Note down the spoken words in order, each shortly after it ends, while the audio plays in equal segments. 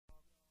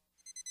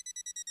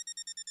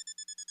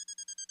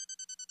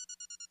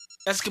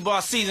Basketball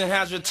season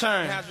has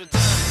returned. It's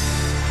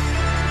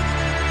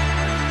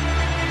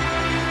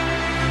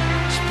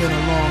been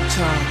a long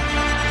time.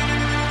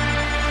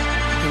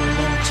 Been a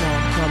long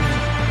time coming.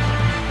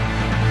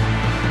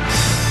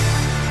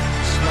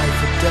 It's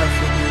life or death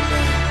for me,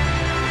 man.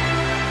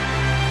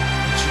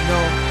 But you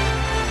know,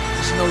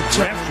 there's no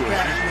turning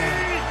back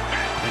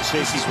now. And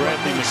safety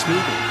Bradley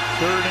McDougal.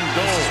 Third and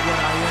goal. This is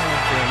what I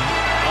am.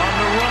 On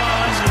the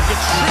run. He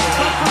gets tripped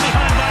up from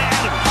behind by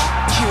Adams.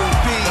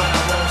 QB.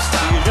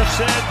 You just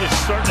said you're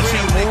starting to see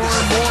more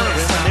and more of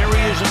it. And there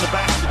he is in the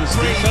back of his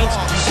defense.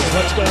 So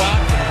let's go out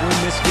and win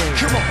this game.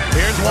 Come on.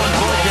 Here's one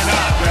broken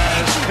up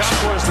as Cup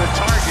was the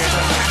target.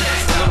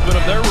 A little bit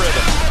of their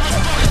rhythm.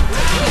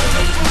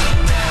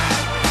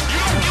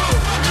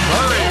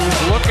 Murray was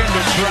looking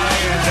to try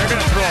and they're going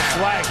to throw a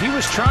flag. He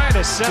was trying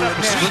to set up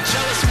a switch.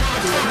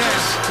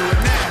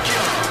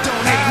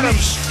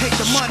 Adams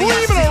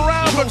screaming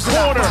around the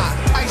corner,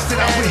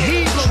 and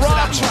he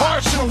drops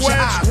Carson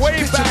Wentz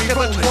way back at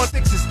the 20.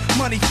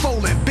 Money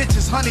folding,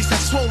 bitches, honeys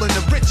that swollen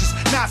the richest.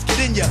 Nas get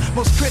in ya,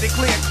 most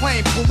critically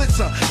acclaimed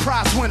Pulitzer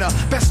Prize winner,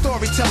 best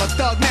storyteller,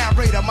 thug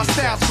narrator, my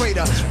style's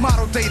greater,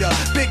 model data,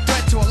 big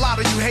threat to a lot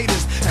of you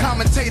haters.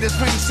 Commentators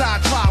ringside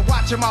try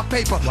watching my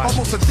paper,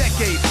 almost a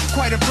decade,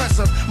 quite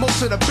impressive.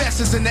 Most of the best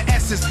is in the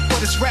S's,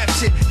 but it's rap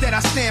shit that I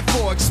stand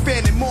for,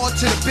 expanding more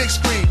to the big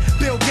screen.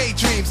 Bill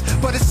Gates dreams,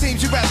 but it seems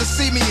you'd rather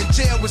see me in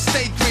jail with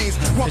state dreams.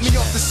 Want me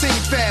off the scene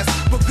fast,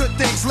 but good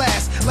things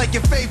last. Like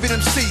your favorite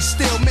MC,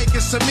 still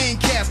making some mean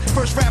cash.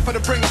 First rapper to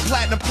bring a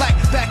platinum plaque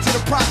back to the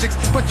projects,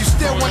 but you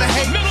still wanna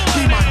hate?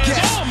 Be my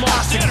guest.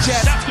 I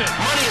suggest.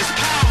 Money is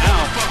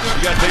power.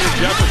 You got David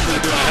Jefferson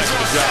doing a heck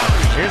of a job.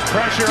 Here's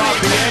pressure off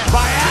the edge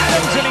by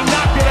Adams, and he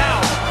knocked it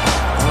out.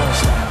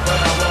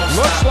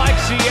 Looks like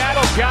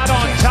Seattle got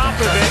on top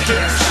of it.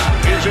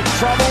 Is in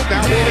trouble.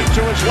 Now moving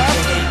to his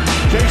left.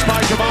 Chased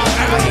by Jamal.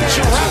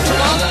 Adams wraps him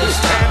up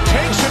and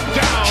takes him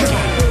down.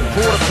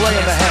 4 to play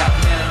in the half.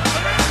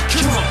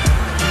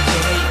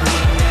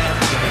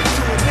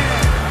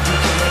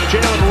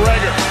 Jalen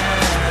Reagor.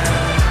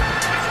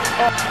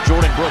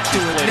 Jordan Brooks Do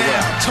it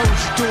now, told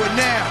you do it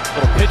now.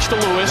 Little pitch to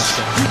Lewis.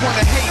 You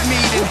wanna hate me,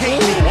 then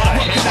hate me.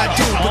 What can I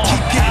do but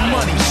keep getting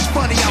money?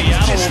 Funny, I was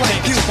just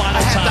like you.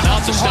 I had to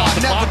hustle hard,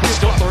 never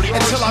give up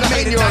until I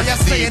made it. Now y'all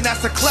saying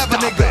that's a clever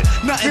nigga.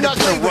 Nothing to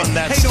play with.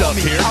 Hate on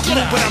me. I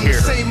blew, but I'm the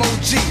same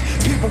OG.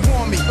 People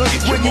warn me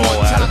when you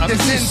on top,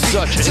 there's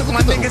envy. Took my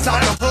niggas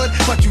out the hood,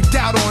 but you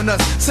doubt on us.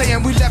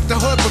 Saying we left the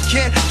hood, but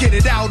can't get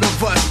it out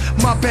of us.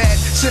 My bad.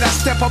 Should I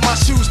step on my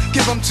shoes?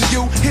 Give them to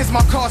you. Here's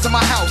my cars in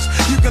my house.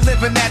 You can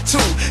live in that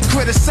too.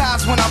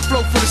 Criticize when I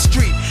flow for the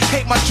street.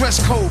 Hate my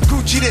dress code.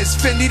 Gucci this,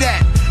 Fendi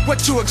that.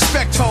 What you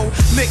expect, ho?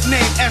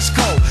 Nickname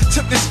Esco.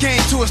 Took this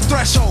game to its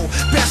threshold.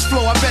 Best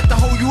flow, I bet the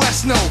whole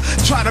US know.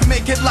 Try to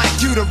make it like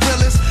you the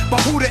realest,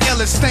 but who the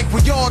illest? Think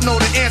we all know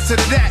the answer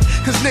to that.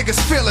 Cause niggas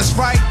feel us,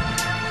 right?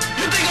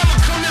 You think I'ma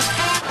come this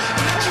far?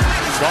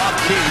 Bob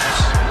keeps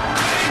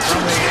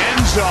from the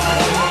end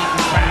zone.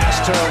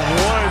 Pass to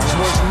Woods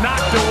was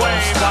knocked away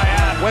by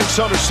Adams. Wentz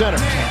under center.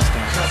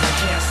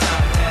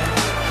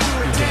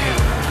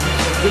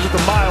 Look at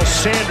the Miles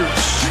Sanders.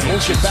 We'll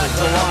get back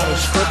to the line of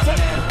script.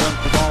 Dump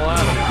the ball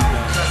out. And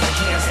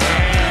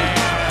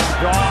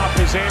Goff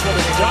is able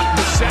to duck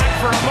the sack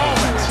for a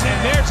moment. And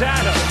there's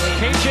Adams.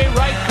 KJ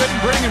Wright couldn't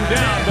bring him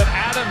down, but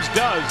Adams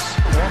does.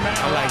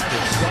 I like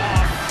this.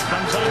 Goff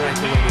comes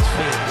underneath.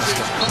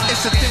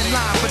 It's a thin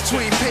line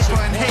between paper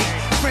and hate.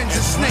 Friends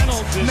and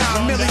snakes.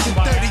 9 millions and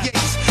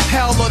 38s.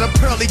 Hell or the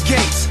pearly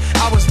gates.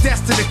 I was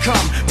destined to come,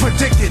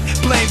 predicted.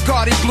 Blame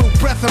God, he blew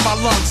breath in my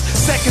lungs.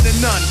 Second to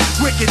none.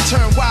 Wicked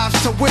turn wives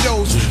to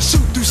widows.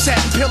 Shoot through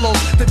satin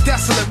pillows, the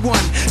desolate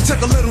one.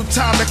 Took a little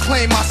time to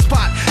claim my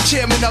spot.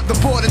 Chairman of the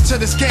board until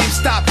this game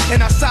stopped.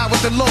 And I side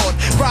with the Lord.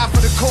 Ride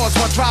for the cause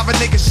while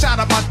driving niggas shot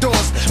at my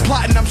doors.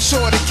 Plotting, I'm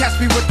sure they catch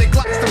me with their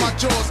glocks to my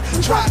jaws.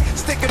 Tried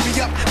sticking me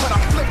up, but I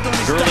flipped on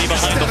these Gurley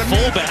behind the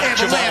fullback.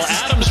 Jamal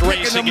Adams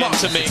racing in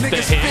to make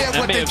the hit.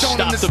 That may have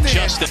stopped them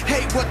just.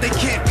 Hate what they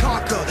can't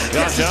conquer.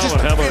 Yes, it's just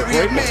a period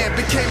man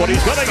became but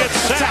he's gonna get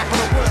sacked.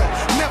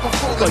 Never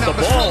like the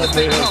ball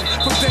may have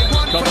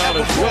come out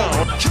as well.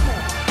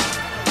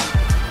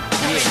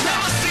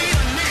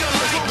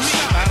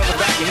 Out of the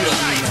back heel.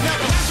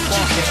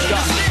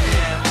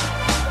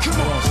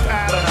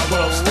 Adams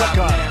with a lick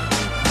on it.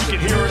 You can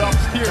hear it up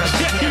here.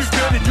 He's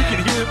good, and you can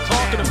hear him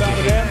talking about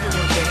it after.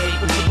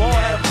 But Jamal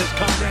Adams has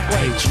come to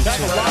play. That's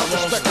a lot of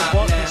respect for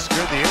Bucky.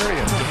 Scared the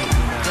area.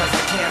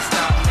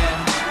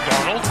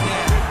 Donald.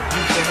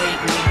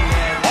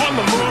 On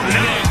the move,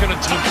 and he ain't gonna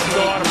touch him,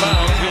 go out of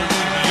bounds. He'll lose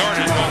the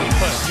yardage on the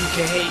play. You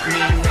can hate me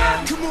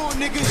now. Come on,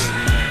 niggas.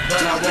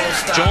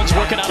 Jones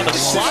working out of the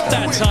slot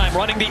that time,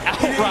 running the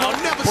out route,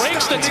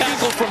 breaks the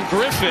tackle from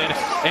Griffin,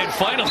 and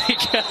finally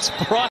gets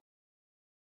brought